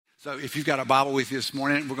So if you've got a Bible with you this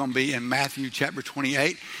morning, we're going to be in Matthew chapter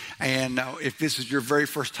 28. And if this is your very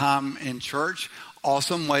first time in church,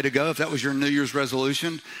 awesome, way to go. If that was your New Year's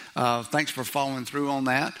resolution, thanks for following through on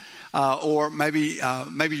that. Or maybe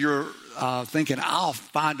you're thinking, I'll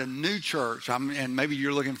find a new church. And maybe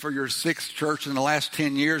you're looking for your sixth church in the last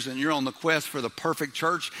 10 years and you're on the quest for the perfect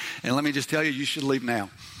church. And let me just tell you, you should leave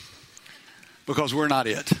now. Because we're not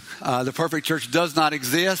it. The perfect church does not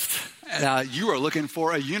exist. You are looking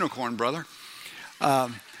for a unicorn, brother.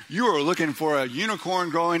 You are looking for a unicorn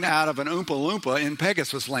growing out of an Oompa Loompa in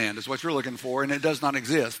Pegasus land is what you're looking for, and it does not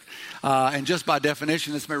exist. And just by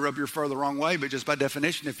definition, this may rub your fur the wrong way, but just by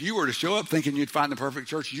definition, if you were to show up thinking you'd find the perfect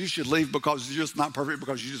church, you should leave because it's just not perfect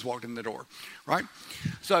because you just walked in the door, right?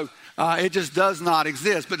 So it just does not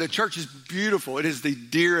exist, but the church is beautiful. It is the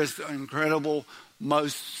dearest, incredible,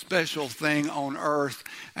 most special thing on earth,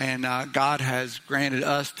 and God has granted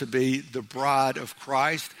us to be the bride of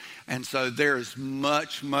Christ, and so there is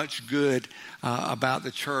much good about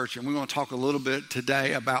the church, and we're going to talk a little bit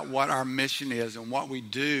today about what our mission is and what we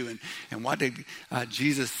do and what did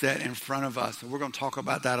Jesus set in front of us, and we're going to talk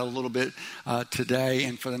about that a little bit today,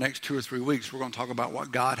 and for the next 2 or 3 weeks we're going to talk about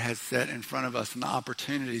what God has set in front of us and the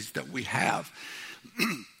opportunities that we have.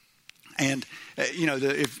 And you know,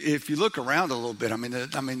 if you look around a little bit,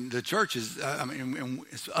 the church is, and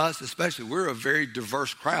it's us especially, we're a very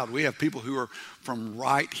diverse crowd. We have people who are from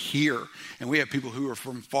right here, and we have people who are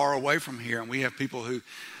from far away from here, and we have people who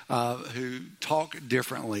talk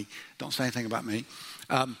differently. Don't say anything about me.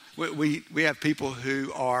 We have people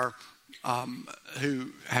who are who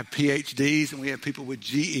have PhDs, and we have people with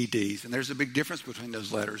GEDs, and there's a big difference between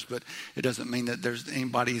those letters, but it doesn't mean that there's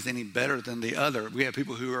anybody is any better than the other. We have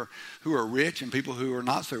people who are rich and people who are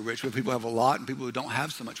not so rich. We have people who have a lot and people who don't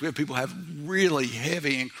have so much. We have people who have really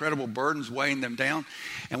heavy, incredible burdens weighing them down,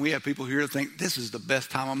 and we have people here who think this is the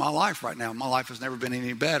best time of my life right now. My life has never been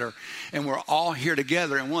any better, and we're all here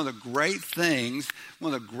together. And one of the great things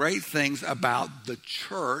about the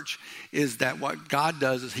church is that what God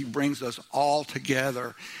does is He brings us all together,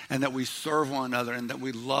 and that we serve one another, and that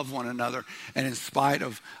we love one another. And in spite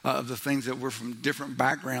of the things that we're from different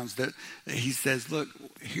backgrounds, that He says, look,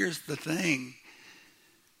 here's the thing,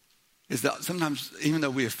 is that sometimes even though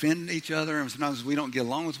we offend each other and sometimes we don't get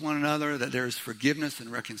along with one another, that there's forgiveness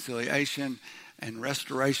and reconciliation and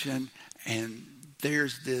restoration. And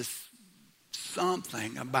there's this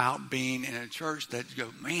something about being in a church that you go,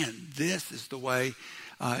 man, this is the way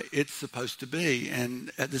it's supposed to be,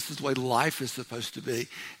 and this is the way life is supposed to be,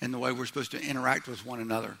 and the way we're supposed to interact with one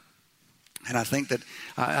another. And I think that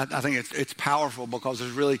I think it's powerful because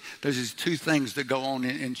there's these two things that go on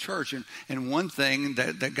in church, and one thing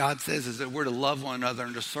that God says is that we're to love one another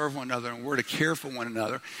and to serve one another and we're to care for one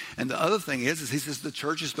another. And the other thing is He says the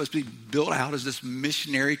church is supposed to be built out as this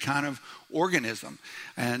missionary kind of organism,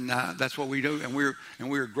 and that's what we do. And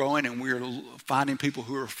we're growing, and we're finding people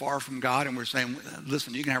who are far from God, and we're saying,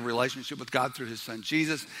 listen, you can have a relationship with God through His Son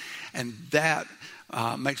Jesus, and that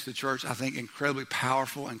makes the church, I think, incredibly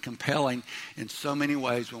powerful and compelling in so many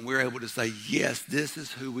ways when we're able to say, yes, this is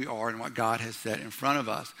who we are and what God has set in front of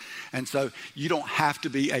us. And so you don't have to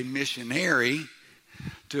be a missionary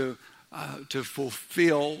to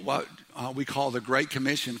fulfill what we call the Great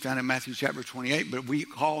Commission found in Matthew chapter 28, but we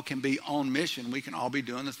all can be on mission. We can all be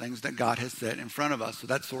doing the things that God has set in front of us. So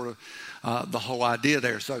that's sort of the whole idea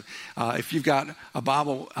there. So if you've got a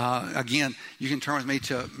Bible, again, you can turn with me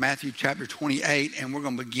to Matthew chapter 28, and we're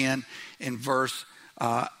going to begin in verse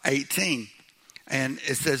 18. And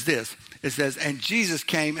it says this. It says, and Jesus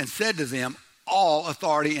came and said to them, all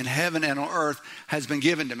authority in heaven and on earth has been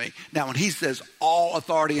given to me. Now, when He says all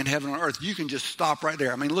authority in heaven and on earth, you can just stop right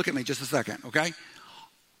there. I mean, look at me just a second, okay?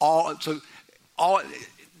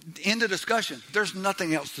 End of discussion. There's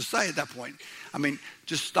nothing else to say at that point. I mean,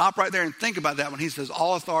 just stop right there and think about that when He says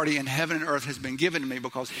all authority in heaven and earth has been given to me,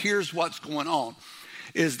 because here's what's going on,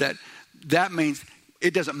 is that means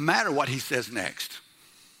it doesn't matter what He says next.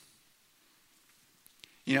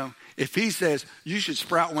 You know, if He says you should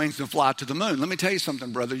sprout wings and fly to the moon, let me tell you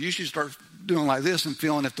something, brother. You should start doing like this and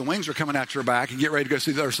feeling if the wings are coming out your back and get ready to go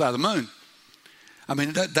see the other side of the moon. I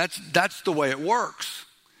mean, that's the way it works.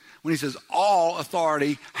 When He says all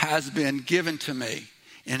authority has been given to me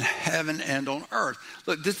in heaven and on earth.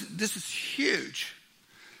 Look, this is huge.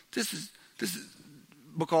 This is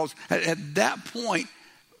because at that point,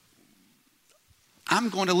 I'm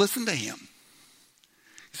going to listen to Him.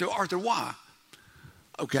 So, Arthur, why?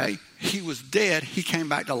 Okay, He was dead. He came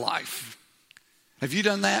back to life. Have you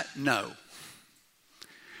done that? No.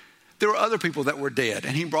 There were other people that were dead,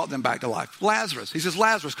 and He brought them back to life. Lazarus. He says,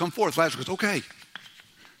 Lazarus, come forth. Lazarus goes, okay.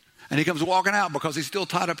 And he comes walking out because he's still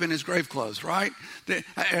tied up in his grave clothes, right?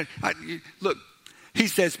 Look, he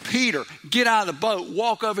says, Peter, get out of the boat,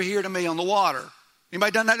 walk over here to me on the water.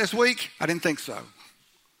 Anybody done that this week? I didn't think so.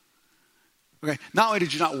 Okay, not only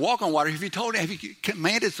did you not walk on water, have you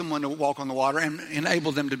commanded someone to walk on the water and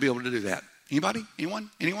enabled them to be able to do that? Anybody?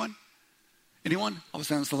 Anyone? All of a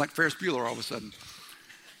sudden, it's like Ferris Bueller all of a sudden,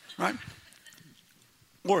 right?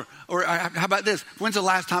 Or how about this? When's the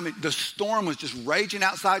last time the storm was just raging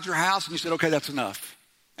outside your house and you said, okay, that's enough,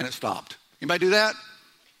 and it stopped? Anybody do that?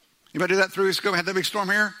 Anybody do that 3 weeks ago? We had that big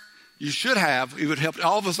storm here? You should have. It would help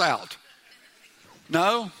all of us out.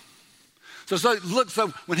 No?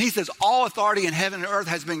 So when he says all authority in heaven and earth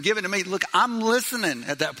has been given to me, look, I'm listening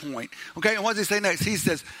at that point. Okay, and what does he say next? He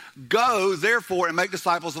says, go, therefore, and make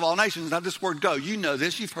disciples of all nations. Now, this word go, you know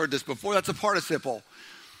this. You've heard this before. That's a participle.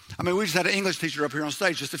 I mean, we just had an English teacher up here on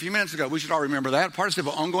stage just a few minutes ago. We should all remember that.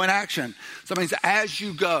 Participle, ongoing action. So it means as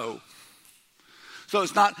you go. So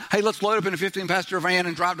it's not, hey, let's load up in a 15-passenger van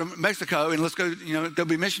and drive to Mexico and let's go, go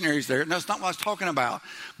be missionaries there. No, it's not what I was talking about.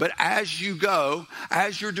 But as you go,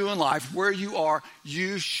 as you're doing life, where you are,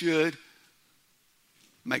 you should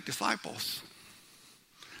make disciples.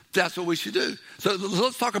 That's what we should do. So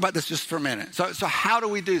let's talk about this just for a minute. So how do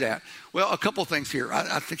we do that? Well, a couple things here I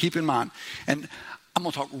have to keep in mind. And I'm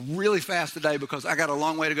going to talk really fast today because I got a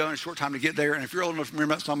long way to go and a short time to get there. And if you're old enough to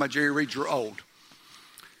remember that song by Jerry Reed, you're old.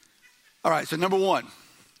 All right, so number one,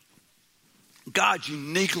 God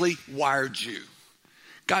uniquely wired you.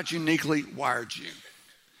 God uniquely wired you.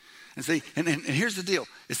 And see, and here's the deal.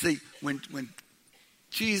 You see, when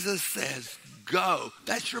Jesus says go,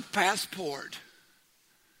 that's your passport.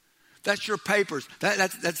 That's your papers.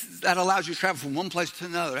 That allows you to travel from one place to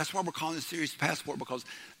another. That's why we're calling this series Passport, because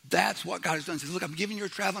that's what God has done. He says, look, I'm giving you your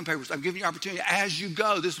traveling papers. I'm giving you opportunity. As you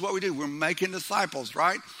go, this is what we do. We're making disciples,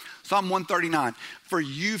 right? Psalm 139, for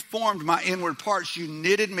you formed my inward parts. You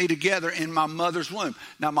knitted me together in my mother's womb.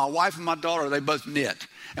 Now, my wife and my daughter, they both knit.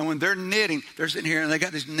 And when they're knitting, they're sitting here and they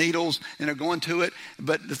got these needles and they're going to it.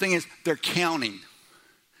 But the thing is, they're counting.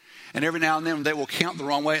 And every now and then they will count the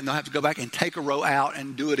wrong way and they'll have to go back and take a row out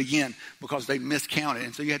and do it again because they miscounted.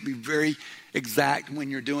 And so you have to be very exact when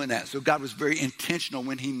you're doing that. So God was very intentional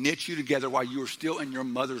when he knit you together while you were still in your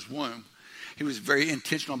mother's womb. He was very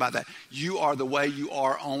intentional about that. You are the way you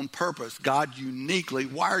are on purpose. God uniquely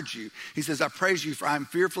wired you. He says, I praise you for I am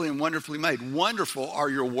fearfully and wonderfully made. Wonderful are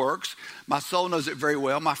your works. My soul knows it very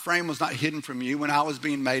well. My frame was not hidden from you when I was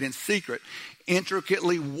being made in secret,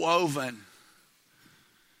 intricately woven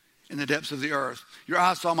in the depths of the earth. Your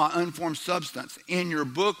eyes saw my unformed substance. In your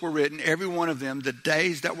book were written, every one of them, the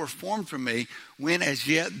days that were formed for me, when as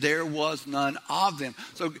yet there was none of them.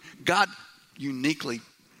 So God uniquely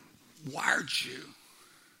wired you,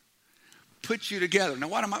 put you together. Now,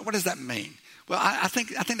 what does that mean? Well, I think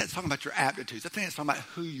that's talking about your aptitudes. I think it's talking about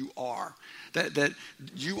who you are, that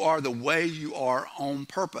you are the way you are on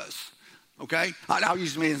purpose. Okay, I'll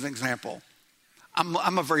use me as an example.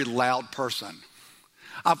 I'm a very loud person.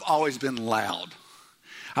 I've always been loud.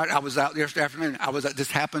 I was out yesterday afternoon. This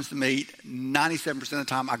happens to me 97% of the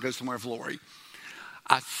time I go somewhere with Lori.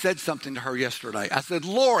 I said something to her yesterday. I said,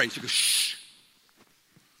 Lori. She goes, shh.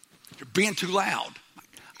 You're being too loud.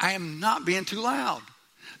 I am not being too loud.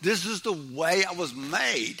 This is the way I was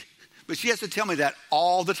made. But she has to tell me that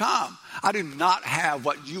all the time. I do not have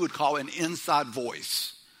what you would call an inside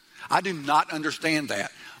voice. I do not understand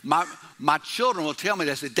that. My children will tell me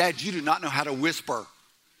that. They say, Dad, you do not know how to whisper.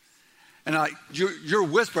 And I'm like, your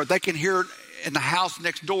whisper, they can hear it in the house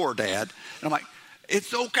next door, Dad. And I'm like,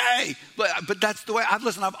 it's okay. But that's the way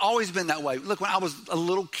I've always been that way. Look, when I was a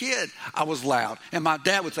little kid, I was loud. And my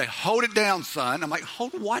dad would say, hold it down, son. I'm like,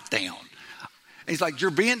 hold what down? And he's like,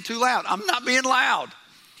 you're being too loud. I'm not being loud.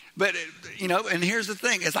 But, and here's the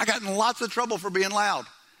thing, is I got in lots of trouble for being loud.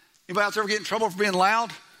 Anybody else ever get in trouble for being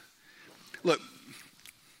loud? Look,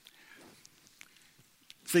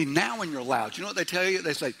 see, now when you're loud, you know what they tell you?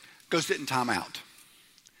 They say, go sit in timeout.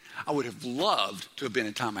 I would have loved to have been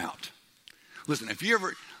in timeout. Listen,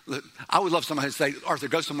 I would love somebody to say, Arthur,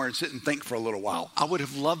 go somewhere and sit and think for a little while. I would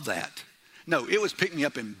have loved that. No, it was pick me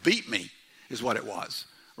up and beat me is what it was,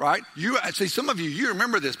 right? See, some of you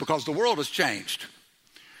remember this because the world has changed,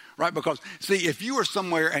 right? Because, see, if you were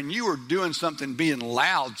somewhere and you were doing something, being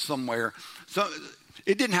loud somewhere, so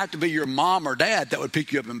it didn't have to be your mom or dad that would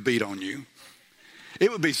pick you up and beat on you.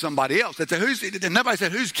 It would be somebody else. They'd say, and nobody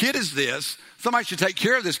said, whose kid is this? Somebody should take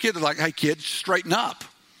care of this kid. They're like, hey, kid, straighten up.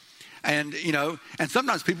 And, and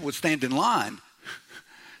sometimes people would stand in line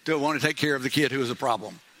to want to take care of the kid who was a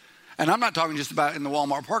problem. And I'm not talking just about in the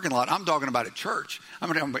Walmart parking lot. I'm talking about at church.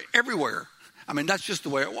 I'm talking about everywhere. I mean, that's just the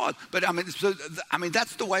way it was. But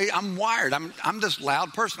that's the way I'm wired. I'm this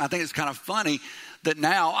loud person. I think it's kind of funny that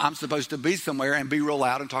now I'm supposed to be somewhere and be real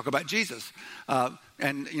loud and talk about Jesus. But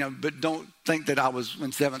don't think that I was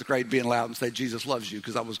in 7th grade being loud and say Jesus loves you,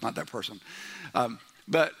 because I was not that person.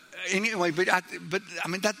 But anyway,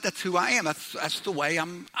 that's who I am. That's the way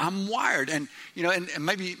I'm wired. And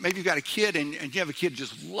maybe you've got a kid and you have a kid who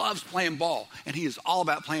just loves playing ball, and he is all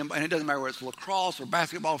about playing ball. And it doesn't matter whether it's lacrosse or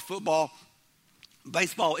basketball, football,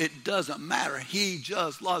 baseball, it doesn't matter. He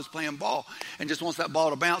just loves playing ball and just wants that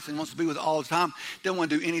ball to bounce and wants to be with it all the time. Doesn't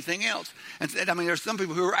want to do anything else. And there's some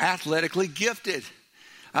people who are athletically gifted.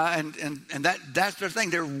 And that's their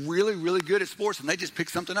thing. They're really, really good at sports, and they just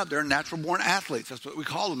pick something up. They're natural born athletes. That's what we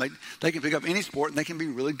call them. They can pick up any sport, and they can be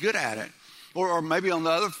really good at it. Or maybe on the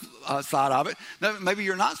other side of it, maybe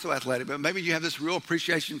you're not so athletic, but maybe you have this real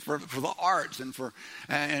appreciation for the arts and for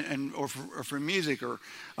music, or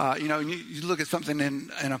you look at something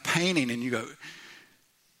in a painting and you go,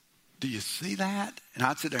 "Do you see that?" And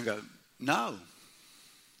I'd sit there and go, "No."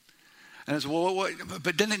 And it's, well, what?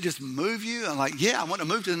 But didn't it just move you? I'm like, yeah, I want to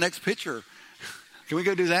move to the next picture. Can we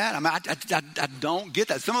go do that? I don't get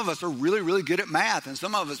that. Some of us are really, really good at math, and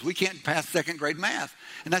some of us, we can't pass 2nd grade math.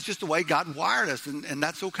 And that's just the way God wired us, and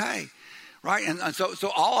that's okay, right? And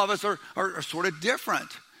so all of us are sort of different.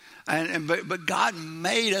 But God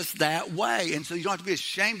made us that way. And so you don't have to be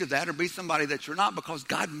ashamed of that or be somebody that you're not, because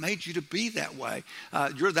God made you to be that way.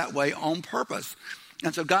 You're that way on purpose.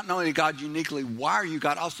 And so not only did God uniquely wire you,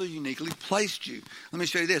 God also uniquely placed you. Let me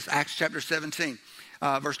show you this. Acts chapter 17.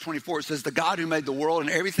 Verse 24, it says, "The God who made the world and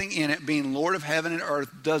everything in it, being Lord of heaven and earth,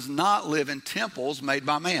 does not live in temples made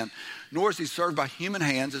by man, nor is he served by human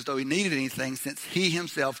hands as though he needed anything, since he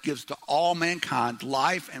himself gives to all mankind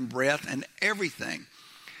life and breath and everything.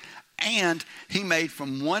 And he made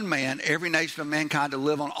from one man every nation of mankind to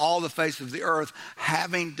live on all the face of the earth,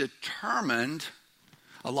 having determined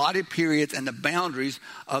allotted periods and the boundaries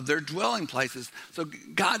of their dwelling places." So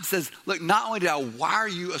God says, look, not only did I wire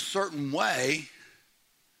you a certain way,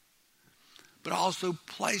 but also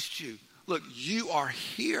placed you. Look, you are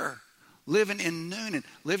here, living in Noonan,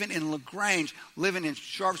 living in LaGrange, living in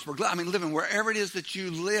Sharpsburg. Living wherever it is that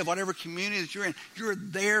you live, whatever community that you're in, you're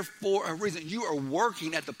there for a reason. You are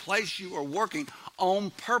working at the place you are working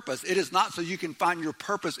on purpose. It is not so you can find your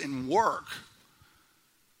purpose in work.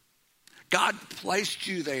 God placed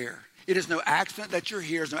you there. It is no accident that you're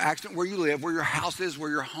here. It's no accident where you live, where your house is, where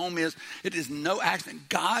your home is. It is no accident.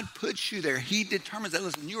 God puts you there. He determines that.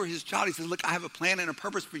 Listen, you are his child. He says, look, I have a plan and a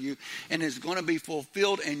purpose for you, and it's going to be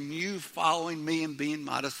fulfilled in you following me and being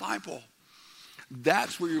my disciple.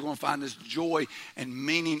 That's where you're going to find this joy and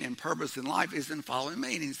meaning and purpose in life, is in following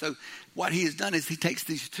me. And so what he has done is he takes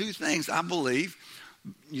these two things, I believe,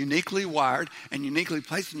 uniquely wired and uniquely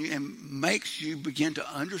placed in you, and makes you begin to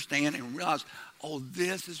understand and realize, oh,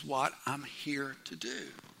 this is what I'm here to do.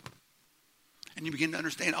 And you begin to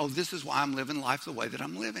understand, oh, this is why I'm living life the way that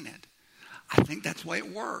I'm living it. I think that's the way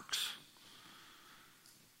it works.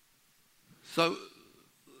 So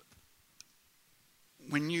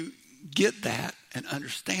when you get that and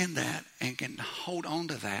understand that and can hold on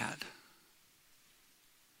to that,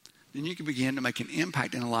 then you can begin to make an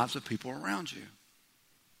impact in the lives of people around you.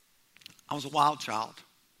 I was a wild child.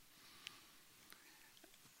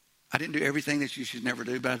 I didn't do everything that you should never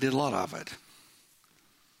do, but I did a lot of it.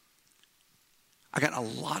 I got in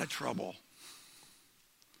a lot of trouble.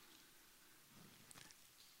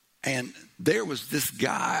 And there was this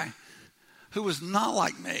guy who was not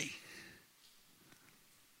like me.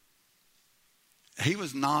 He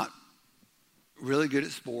was not really good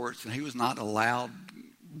at sports, and he was not a loud,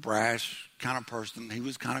 brash kind of person. He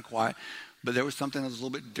was kind of quiet, but there was something that was a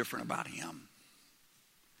little bit different about him.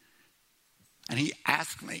 And he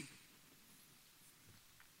asked me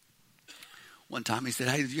one time, he said,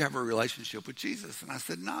 hey, do you have a relationship with Jesus? And I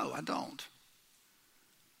said, no, I don't.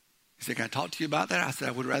 He said, can I talk to you about that? I said,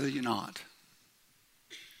 I would rather you not.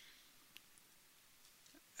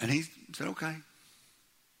 And he said, okay.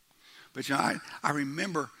 But you know, I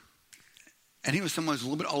remember, and he was someone who was a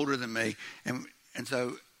little bit older than me, and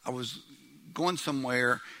so I was going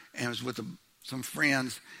somewhere, and I was with some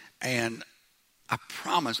friends, and I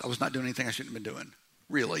promised I was not doing anything I shouldn't have been doing,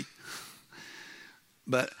 really.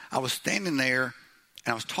 But I was standing there,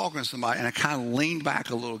 and I was talking to somebody, and I kind of leaned back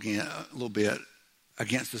a little bit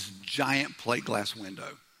against this giant plate glass window.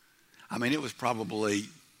 I mean, it was probably,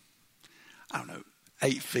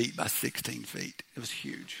 8 feet by 16 feet. It was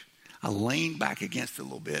huge. I leaned back against it a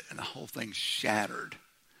little bit, and the whole thing shattered.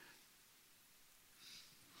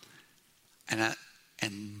 And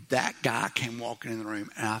that guy came walking in the room,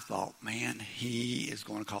 and I thought, man, he is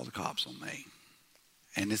going to call the cops on me.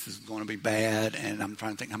 and this is going to be bad, and I'm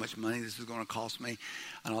trying to think how much money this is going to cost me,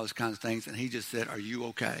 and all those kinds of things. And he just said, "Are you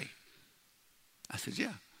okay?" I said,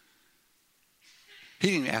 "Yeah." He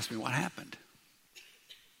didn't even ask me what happened.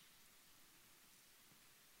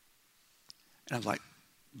 And I was like,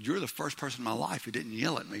 "You're the first person in my life who didn't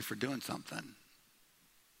yell at me for doing something."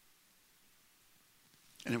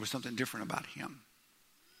 And there was something different about him.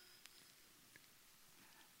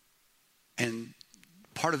 And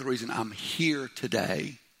part of the reason I'm here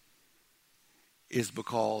today is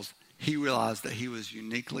because he realized that he was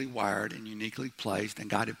uniquely wired and uniquely placed, and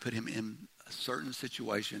God had put him in a certain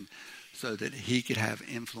situation so that he could have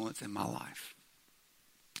influence in my life.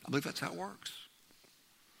 I believe that's how it works.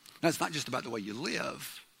 Now, it's not just about the way you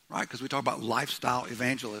live, right? Because we talk about lifestyle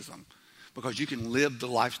evangelism. Because you can live the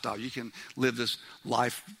lifestyle. You can live this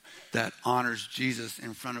life that honors Jesus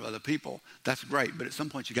in front of other people. That's great. But at some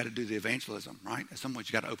point, you got to do the evangelism, right? At some point,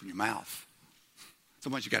 you got to open your mouth. At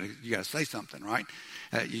some point, you got to say something, right?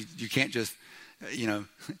 You can't just, you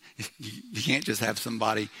can't just have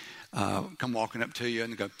somebody come walking up to you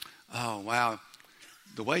and go, "Oh, wow,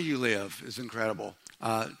 the way you live is incredible.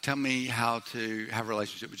 Tell me how to have a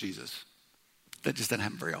relationship with Jesus." That just doesn't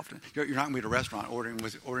happen very often. You're not going to be at a restaurant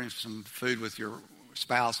ordering some food with your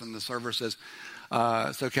spouse, and the server says,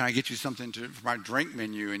 "So can I get you something for my drink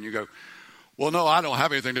menu?" And you go, "Well, no, I don't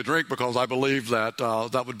have anything to drink because I believe that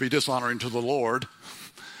that would be dishonoring to the Lord."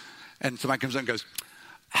 And somebody comes in and goes,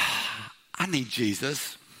 "I need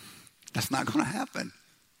Jesus." That's not going to happen.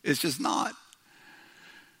 It's just not.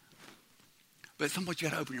 But at some point, you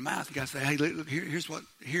got to open your mouth. You got to say, "Hey, look,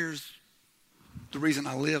 here's the reason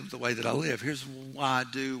I live the way that I live. Here's why I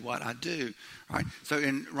do what I do." Right? So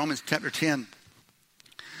in Romans chapter 10,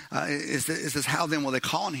 it says, "How then will they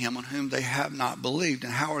call on him on whom they have not believed?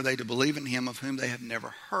 And how are they to believe in him of whom they have never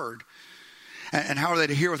heard? And how are they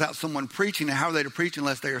to hear without someone preaching? And how are they to preach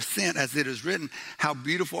unless they are sent? As it is written, how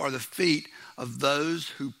beautiful are the feet of those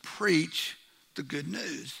who preach the good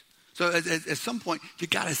news." So at some point, you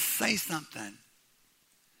got to say something.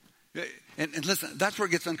 And listen, that's where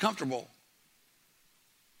it gets uncomfortable.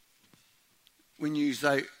 When you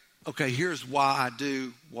say, "Okay, here's why I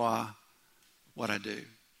do what I do."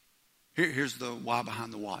 Here's the why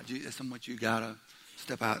behind the why. At some point, you got to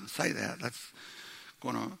step out and say that. That's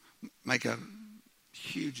going to make a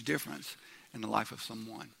huge difference in the life of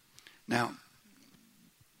someone. Now,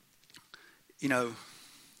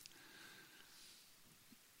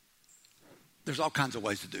 there's all kinds of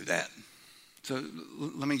ways to do that. So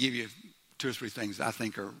let me give you 2 or 3 things I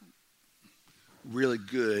think are really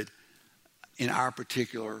good in our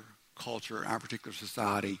particular culture, our particular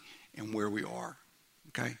society, and where we are,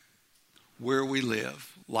 okay? Where we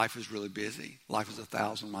live, life is really busy. Life is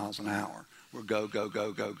 1,000 miles an hour. We're go, go,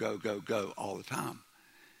 go, go, go, go, go all the time.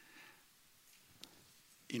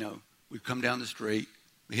 We come down the street,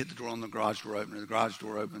 we hit the door on the garage door opener, the garage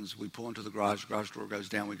door opens, we pull into the garage door goes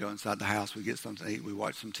down, we go inside the house, we get something to eat, we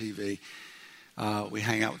watch some TV, we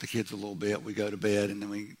hang out with the kids a little bit, we go to bed, and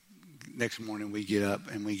then next morning we get up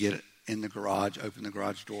and we get in the garage, open the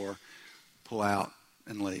garage door, pull out,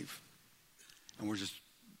 and leave.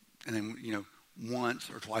 And then once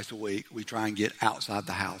or twice a week, we try and get outside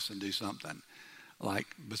the house and do something, like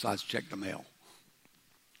besides check the mail.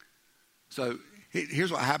 So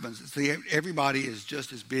here's what happens. See, everybody is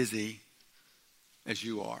just as busy as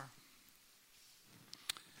you are.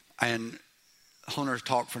 And Hunter's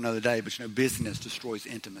talk for another day, but busyness destroys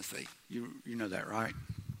intimacy. You know that, right?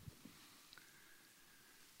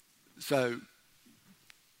 So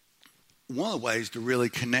one of the ways to really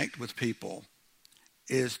connect with people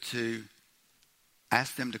is to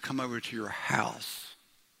ask them to come over to your house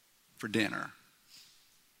for dinner.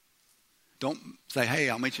 Don't say, "Hey,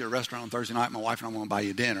 I'll meet you at a restaurant on Thursday night. My wife and I want to buy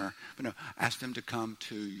you dinner." But no, ask them to come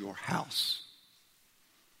to your house.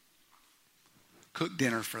 Cook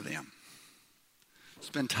dinner for them.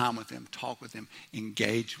 Spend time with them. Talk with them.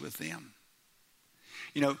 Engage with them.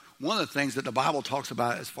 One of the things that the Bible talks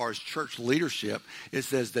about as far as church leadership, it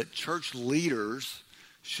says that church leaders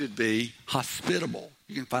should be hospitable.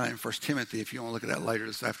 You can find that in 1 Timothy if you want to look at that later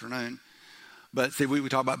this afternoon. But see, we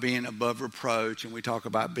talk about being above reproach, and we talk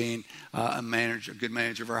about being a good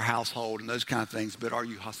manager of our household and those kind of things. But are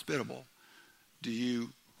you hospitable? Do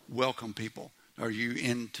you welcome people? Are you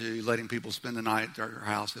into letting people spend the night at your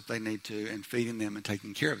house if they need to, and feeding them and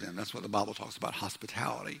taking care of them? That's what the Bible talks about,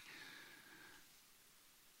 hospitality.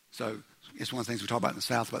 So it's one of the things we talk about in the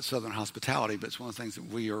South about Southern hospitality, but it's one of the things that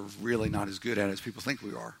we are really not as good at as people think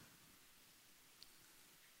we are.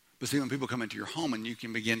 But see, when people come into your home and you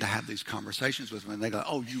can begin to have these conversations with them and they go,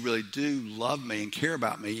 oh, you really do love me and care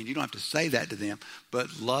about me. And you don't have to say that to them, but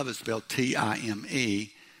love is spelled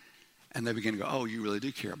T-I-M-E. And they begin to go, oh, you really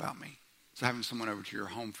do care about me. So having someone over to your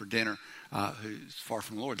home for dinner who's far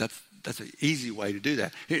from the Lord, that's an easy way to do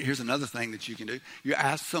that. Here's another thing that you can do. You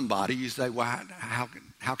ask somebody, you say, well,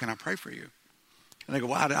 how can I pray for you? And they go,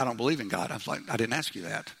 well, I don't believe in God. I was like, I didn't ask you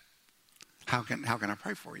that. How can I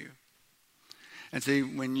pray for you? And see,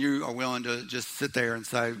 when you are willing to just sit there and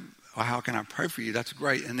say, well, how can I pray for you? That's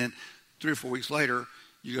great. And then 3 or 4 weeks later,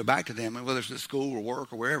 you go back to them, and whether it's at school or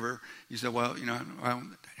work or wherever, you say, well,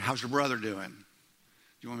 how's your brother doing? Do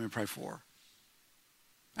you want me to pray for?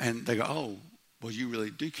 And they go, oh, well, you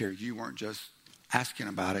really do care. You weren't just asking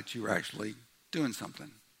about it. You were actually doing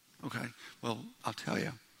something. Okay, well, I'll tell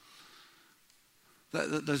you.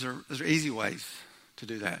 Those are easy ways to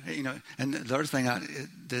do that. And the other thing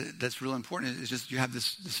that's real important is just you have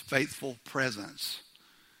this faithful presence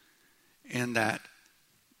in that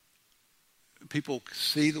people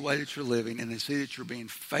see the way that you're living and they see that you're being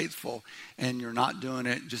faithful and you're not doing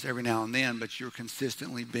it just every now and then, but you're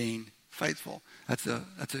consistently being faithful. That's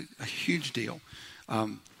a huge deal.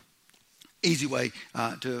 Easy way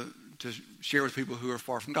to share with people who are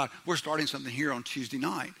far from God. We're starting something here on Tuesday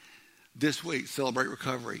night this week, Celebrate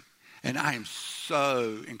Recovery. And I am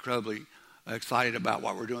so incredibly excited about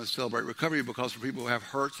what we're doing with Celebrate Recovery, because for people who have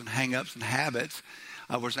hurts and hang-ups and habits,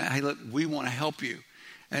 we're saying, hey, look, we want to help you.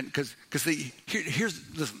 And because see,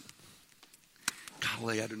 listen,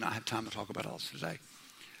 golly, I do not have time to talk about all this today.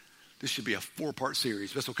 This should be a 4-part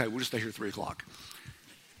series. That's okay. We'll just stay here at 3 o'clock.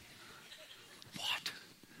 What?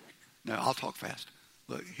 No, I'll talk fast.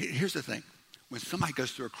 Look, here's the thing. When somebody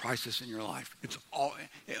goes through a crisis in your life, it's all,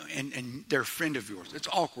 and they're a friend of yours, it's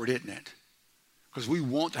awkward, isn't it? Because we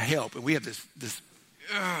want to help, and we have this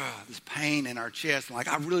pain in our chest. And like,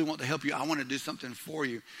 I really want to help you. I want to do something for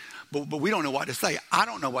you. But we don't know what to say. I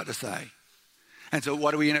don't know what to say. And so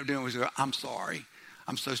what do we end up doing? We say, I'm sorry.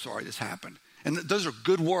 I'm so sorry this happened. And those are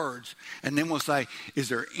good words. And then we'll say,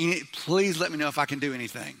 please let me know if I can do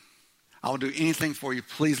anything. I will do anything for you.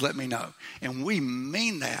 Please let me know. And we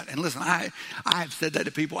mean that. And listen, I have said that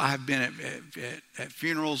to people. I have been at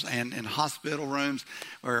funerals and in hospital rooms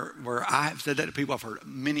where I have said that to people. I've heard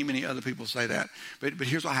many, many other people say that. But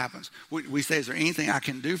here's what happens. We say, is there anything I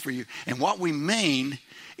can do for you? And what we mean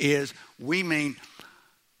is,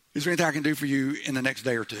 is there anything I can do for you in the next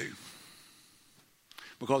day or two?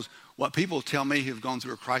 Because what people tell me who've gone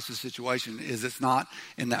through a crisis situation is it's not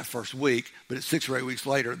in that first week, but it's 6 or 8 weeks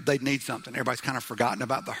later, they need something. Everybody's kind of forgotten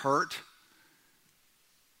about the hurt.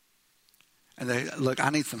 And they, look, I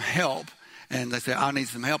need some help. And they say, I need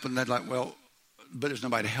some help. And they're like, well, but there's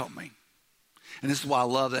nobody to help me. And this is why I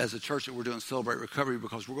love that as a church that we're doing Celebrate Recovery,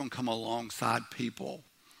 because we're going to come alongside people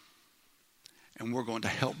and we're going to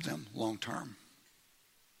help them long term.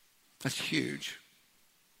 That's huge.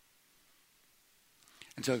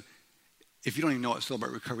 And so, if you don't even know what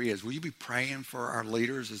Celebrate Recovery is, will you be praying for our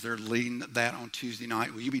leaders as they're leading that on Tuesday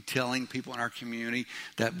night? Will you be telling people in our community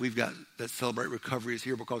that that Celebrate Recovery is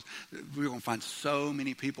here? Because we're going to find so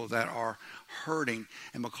many people that are hurting,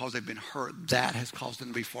 and because they've been hurt, that has caused them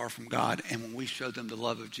to be far from God. And when we show them the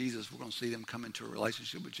love of Jesus, we're going to see them come into a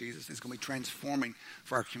relationship with Jesus. It's going to be transforming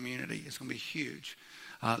for our community. It's going to be huge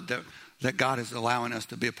that God is allowing us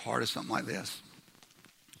to be a part of something like this.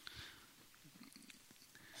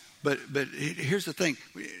 But here's the thing.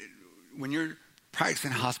 When you're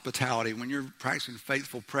practicing hospitality, when you're practicing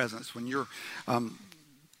faithful presence, when you're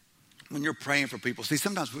praying for people, see,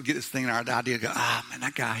 sometimes we get this thing in our idea, go, man,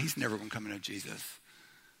 that guy, he's never going to come into Jesus.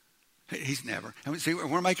 He's never. And we see,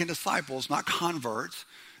 we're making disciples, not converts.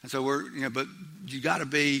 And so but you got to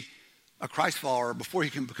be a Christ follower before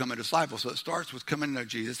you can become a disciple. So it starts with coming to know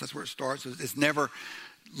Jesus. That's where it starts. It's never,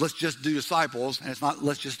 let's just do disciples. And it's not,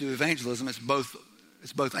 let's just do evangelism. It's both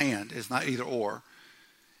and. It's not either or.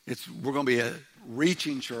 We're going to be a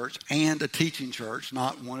reaching church and a teaching church,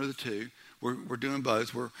 not one of the two. We're doing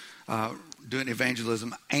both. We're doing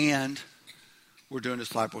evangelism and we're doing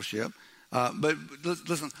discipleship. But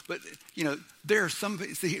listen, there are some, but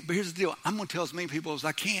here's the deal. I'm going to tell as many people as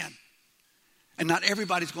I can. And not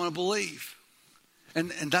everybody's going to believe. And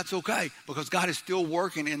that's okay, because God is still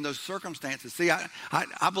working in those circumstances. See,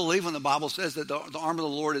 I believe when the Bible says that the arm of the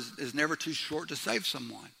Lord is never too short to save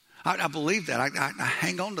someone. I believe that. I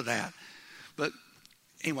hang on to that. But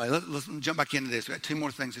anyway, let's jump back into this. We've got 2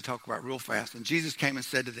 more things to talk about real fast. And Jesus came and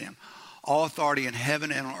said to them, all authority in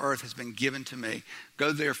heaven and on earth has been given to me.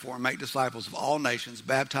 Go therefore and make disciples of all nations,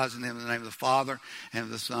 baptizing them in the name of the Father and of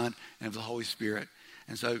the Son and of the Holy Spirit.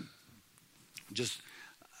 And so just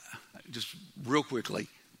real quickly,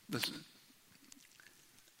 Listen,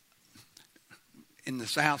 in the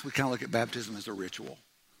South, we kind of look at baptism as a ritual,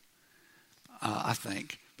 I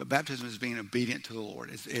think. But baptism is being obedient to the Lord.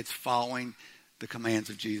 It's following the commands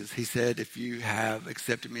of Jesus. He said, if you have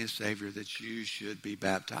accepted me as Savior, that you should be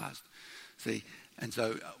baptized. See, and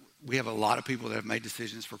so we have a lot of people that have made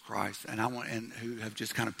decisions for Christ, and who have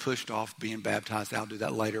just kind of pushed off being baptized. I'll do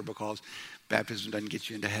that later because baptism doesn't get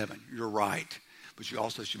you into heaven. You're right. But you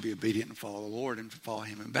also should be obedient and follow the Lord and follow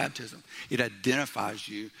him in baptism. It identifies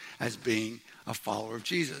you as being a follower of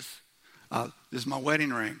Jesus. This is my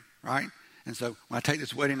wedding ring, right? And so when I take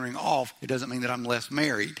this wedding ring off, it doesn't mean that I'm less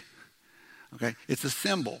married. Okay? It's a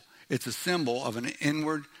symbol. It's a symbol of an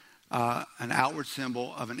outward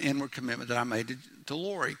symbol of an inward commitment that I made to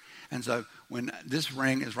Lori. And so when this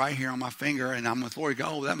ring is right here on my finger and I'm with Lori, go,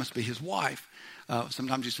 oh, that must be his wife.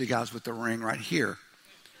 Sometimes you see guys with the ring right here.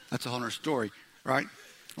 That's a whole other story, right?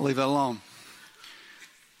 I'll leave that alone.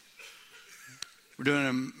 We're doing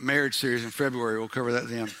a marriage series in February. We'll cover that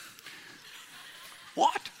then.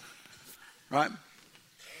 What? Right?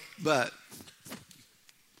 But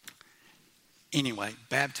anyway,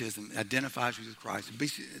 baptism identifies you with Christ.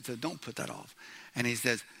 So don't put that off. And he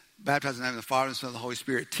says, baptize in the name of the Father and the Son and the Holy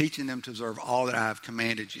Spirit, teaching them to observe all that I have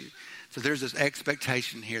commanded you. So there's this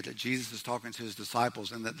expectation here that Jesus is talking to his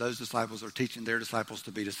disciples and that those disciples are teaching their disciples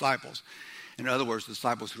to be disciples. In other words, the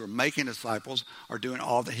disciples who are making disciples are doing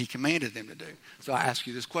all that he commanded them to do. So I ask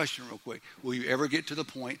you this question real quick. Will you ever get to the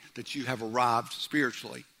point that you have arrived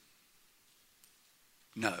spiritually?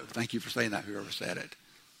 No. Thank you for saying that, whoever said it.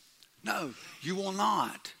 No, you will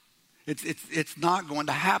not. It's not going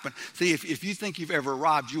to happen. See, if you think you've ever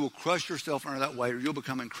arrived, you will crush yourself under that weight, or you'll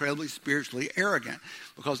become incredibly spiritually arrogant.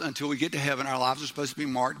 Because until we get to heaven, our lives are supposed to be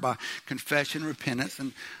marked by confession, repentance,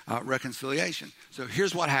 and reconciliation. So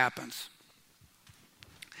here's what happens.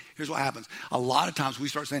 Here's what happens. A lot of times we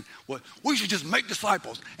start saying, well, we should just make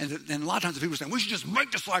disciples. And a lot of times the people are saying, we should just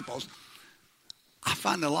make disciples. I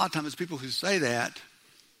find that a lot of times people who say that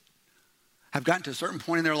have gotten to a certain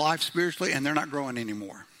point in their life spiritually and they're not growing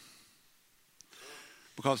anymore.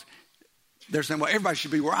 Because they're saying, well, everybody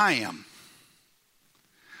should be where I am.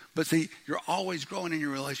 But see, you're always growing in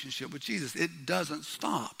your relationship with Jesus. It doesn't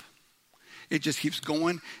stop. It just keeps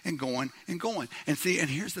going and going and going. And see, and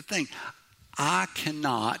here's the thing. I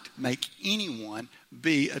cannot make anyone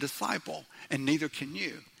be a disciple, and neither can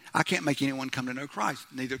you. I can't make anyone come to know Christ,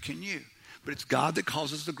 neither can you. But it's God that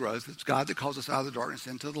causes the growth. It's God that calls us out of the darkness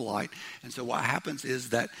into the light. And so what happens is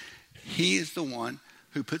that he is the one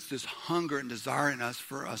who puts this hunger and desire in us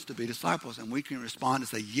for us to be disciples. And we can respond and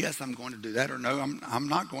say, yes, I'm going to do that, or no, I'm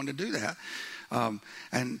not going to do that.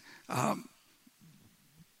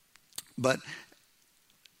 But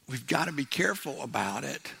we've got to be careful about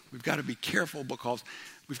it. We've got to be careful because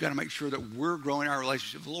we've got to make sure that we're growing our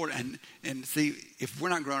relationship with the Lord. And see, if we're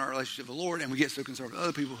not growing our relationship with the Lord and we get so concerned with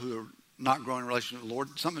other people who are not growing a relationship with the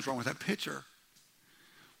Lord, something's wrong with that picture.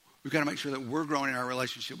 We've got to make sure that we're growing in our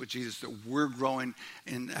relationship with Jesus, that we're growing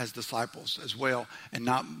in as disciples as well, and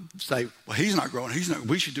not say, well, he's not growing.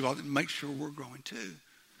 We should do all that. Make sure we're growing too.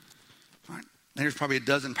 All right? And there's probably a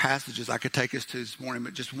dozen passages I could take us to this morning,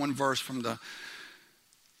 but just one verse from the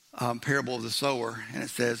parable of the sower. And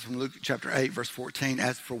it says from Luke chapter 8, verse 14,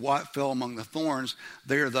 as for what fell among the thorns,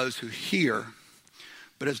 they are those who hear.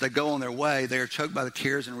 But as they go on their way, they are choked by the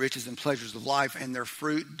cares and riches and pleasures of life, and their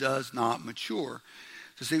fruit does not mature.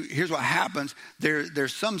 So see, here's what happens.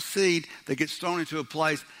 There's some seed that gets thrown into a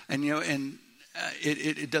place, and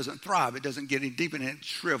it doesn't thrive. It doesn't get any deep, and it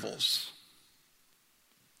shrivels.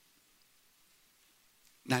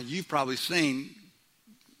 Now, you've probably seen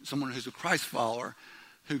someone who's a Christ follower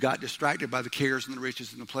who got distracted by the cares and the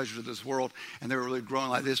riches and the pleasures of this world, and they were really growing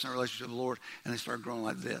like this in their relationship with the Lord, and they started growing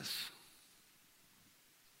like this.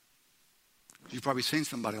 You've probably seen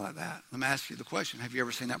somebody like that. Let me ask you the question. Have you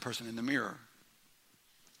ever seen that person in the mirror?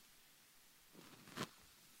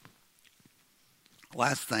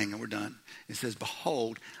 Last thing, and we're done. It says,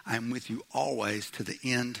 behold, I am with you always to the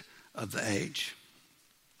end of the age.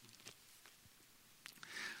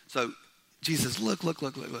 So Jesus, look.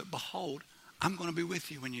 Behold, I'm going to be with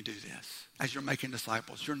you when you do this, as you're making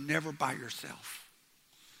disciples. You're never by yourself.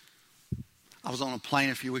 I was on a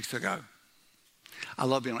plane a few weeks ago. I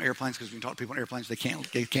love being on airplanes because when you talk to people on airplanes, they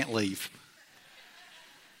can't leave.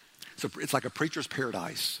 So it's like a preacher's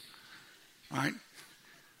paradise, right?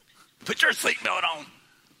 Put your seatbelt on.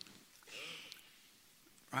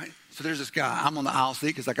 Right? So there's this guy. I'm on the aisle seat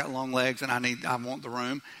because I got long legs and I want the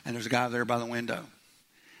room. And there's a guy there by the window.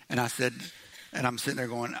 And I'm sitting there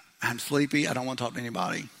going, I'm sleepy. I don't want to talk to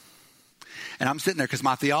anybody. And I'm sitting there because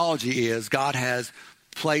my theology is God has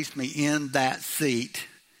placed me in that seat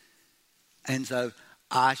And so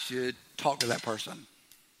I should talk to that person.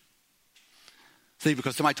 See,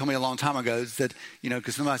 because somebody told me a long time ago, said,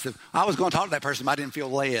 because somebody said, I was going to talk to that person, but I didn't feel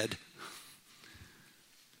led.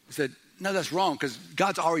 I said, no, that's wrong, because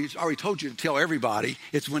God's already told you to tell everybody.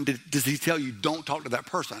 It's when does he tell you don't talk to that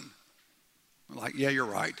person? I'm like, yeah, you're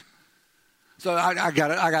right. So I got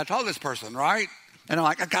to talk to this person, right? And I'm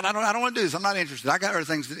like, God, I don't want to do this. I'm not interested. I got other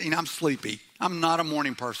things. I'm sleepy. I'm not a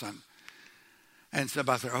morning person. And so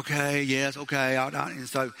I said, okay, yes, okay.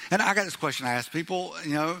 And I got this question I ask people,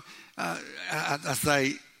 I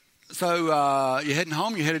say, so you heading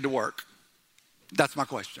home, you headed to work? That's my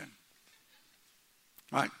question.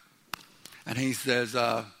 Right? And he says,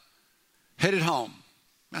 headed home.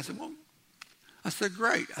 I said,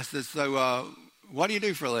 great. I said, so what do you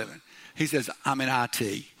do for a living? He says, I'm in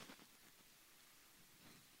IT.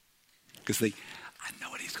 Because see, I know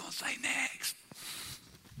what he's going to say next.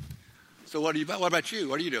 So what about you?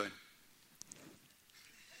 What are you doing?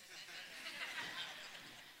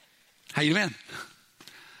 How you doing?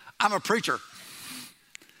 I'm a preacher.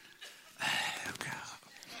 Oh, God.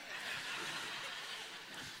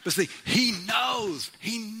 But see, he knows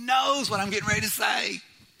what I'm getting ready to say.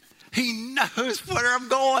 He knows where I'm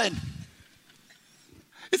going.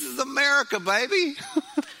 This is America, baby.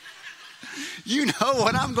 You know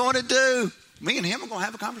what I'm going to do. Me and him are going to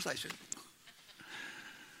have a conversation.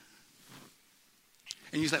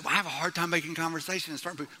 And you say, well, I have a hard time making conversation.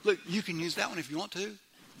 Look, you can use that one if you want to.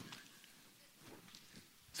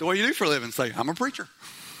 So what do you do for a living? Say, I'm a preacher.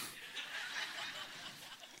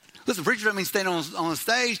 Listen, preacher doesn't mean standing on a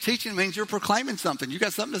stage. Teaching means you're proclaiming something. You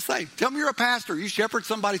got something to say. Tell me you're a pastor. You shepherd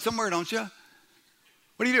somebody somewhere, don't you?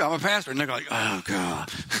 What do you do? I'm a pastor. And they're like, oh,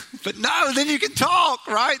 God. But no, then you can talk,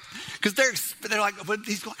 right? Because they're like, but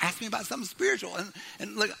he's going to ask me about something spiritual.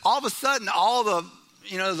 And look, all of a sudden, all the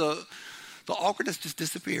awkwardness just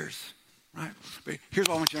disappears, right? But here's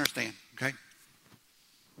what I want you to understand, okay?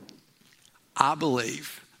 I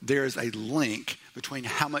believe there is a link between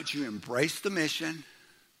how much you embrace the mission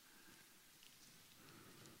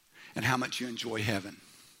and how much you enjoy heaven.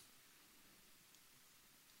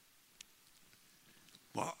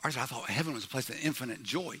 Well, I thought heaven was a place of infinite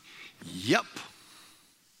joy. Yep.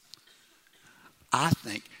 I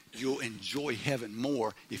think you'll enjoy heaven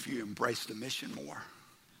more if you embrace the mission more.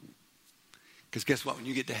 Because guess what? When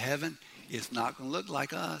you get to heaven, it's not going to look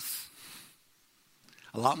like us.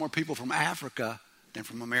 A lot more people from Africa than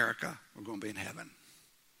from America are going to be in heaven.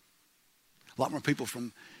 A lot more people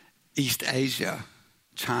from East Asia,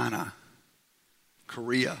 China,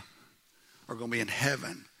 Korea are going to be in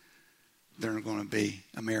heaven than are going to be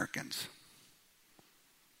Americans.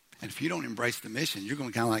 And if you don't embrace the mission, you're going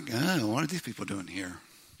to be kind of like, oh, what are these people doing here?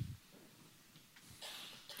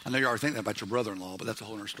 I know you already think that about your brother-in-law, but that's a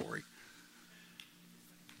whole other story.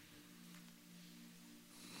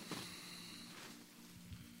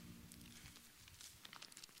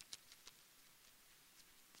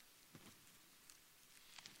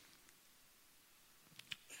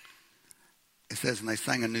 It says, and they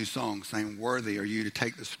sang a new song, saying, worthy are you to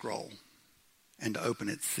take the scroll and to open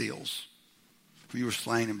its seals. For you were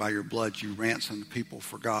slain, and by your blood you ransomed the people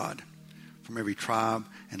for God, from every tribe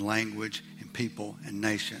and language and people and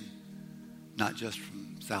nation, not just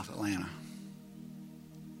from South Atlanta.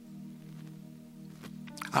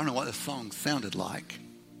 I don't know what this song sounded like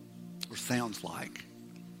or sounds like.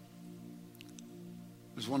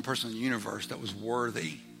 There's one person in the universe that was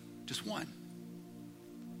worthy, just one.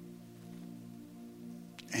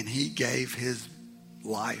 And he gave his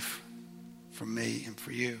life for me and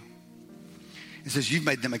for you. It says, you've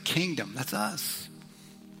made them a kingdom. That's us.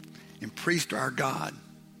 And priest to our God.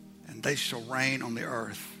 And they shall reign on the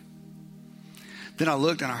earth. Then I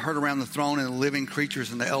looked and I heard around the throne and the living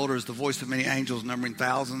creatures and the elders the voice of many angels numbering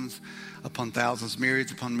thousands upon thousands,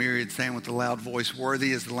 myriads upon myriads, saying with a loud voice,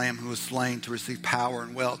 worthy is the Lamb who was slain to receive power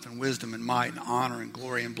and wealth and wisdom and might and honor and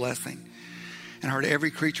glory and blessing. And I heard every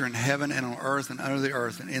creature in heaven and on earth and under the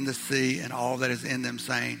earth and in the sea and all that is in them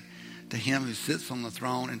saying, to him who sits on the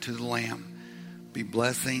throne and to the Lamb be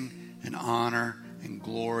blessing and honor and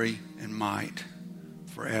glory and might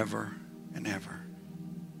forever and ever.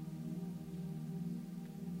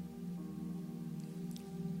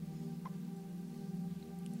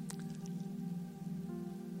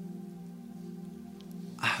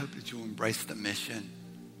 I hope that you'll embrace the mission.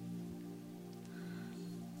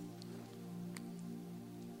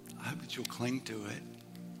 I hope that you'll cling to it.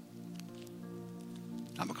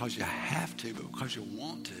 Not because you have to, but because you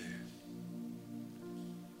want to.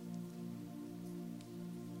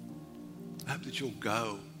 I hope that you'll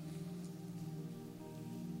go.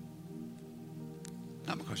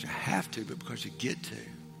 Not because you have to, but because you get to.